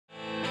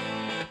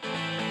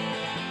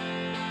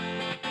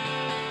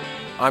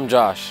I'm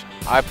Josh.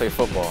 I play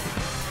football.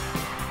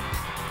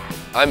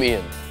 I'm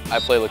Ian. I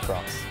play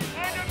lacrosse.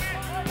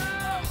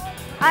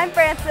 I'm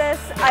Francis.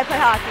 I play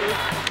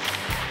hockey.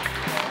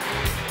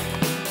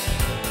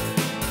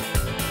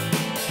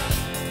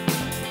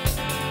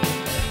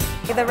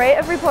 The rate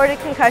of reported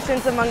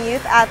concussions among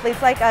youth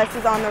athletes like us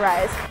is on the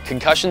rise.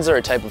 Concussions are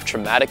a type of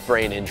traumatic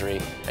brain injury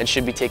and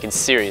should be taken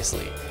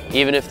seriously,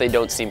 even if they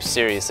don't seem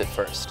serious at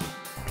first.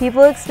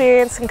 People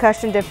experience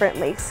concussion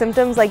differently.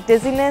 Symptoms like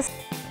dizziness,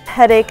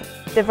 headache,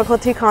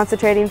 difficulty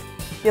concentrating,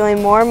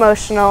 feeling more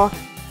emotional,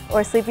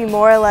 or sleeping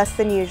more or less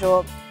than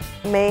usual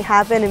may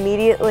happen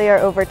immediately or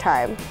over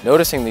time.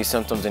 Noticing these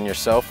symptoms in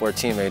yourself or a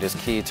teammate is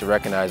key to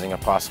recognizing a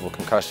possible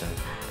concussion.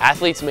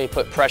 Athletes may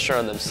put pressure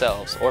on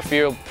themselves or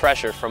feel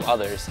pressure from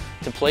others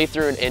to play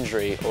through an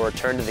injury or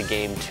return to the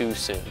game too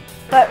soon.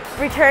 But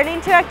returning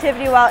to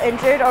activity while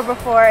injured or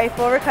before a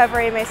full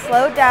recovery may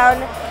slow down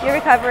your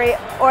recovery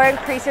or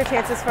increase your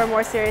chances for a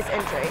more serious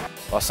injury.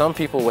 While some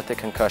people with a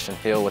concussion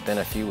heal within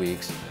a few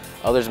weeks,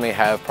 others may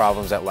have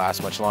problems that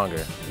last much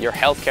longer. Your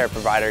healthcare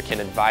provider can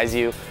advise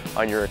you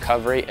on your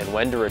recovery and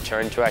when to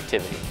return to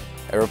activity.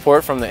 A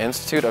report from the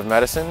Institute of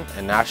Medicine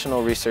and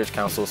National Research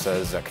Council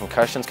says that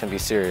concussions can be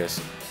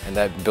serious and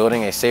that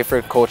building a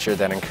safer culture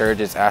that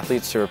encourages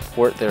athletes to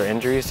report their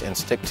injuries and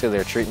stick to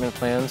their treatment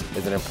plans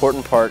is an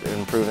important part of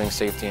improving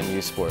safety in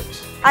youth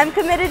sports. I'm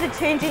committed to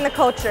changing the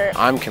culture.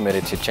 I'm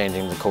committed to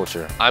changing the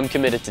culture. I'm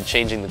committed to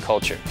changing the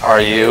culture. Are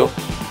you?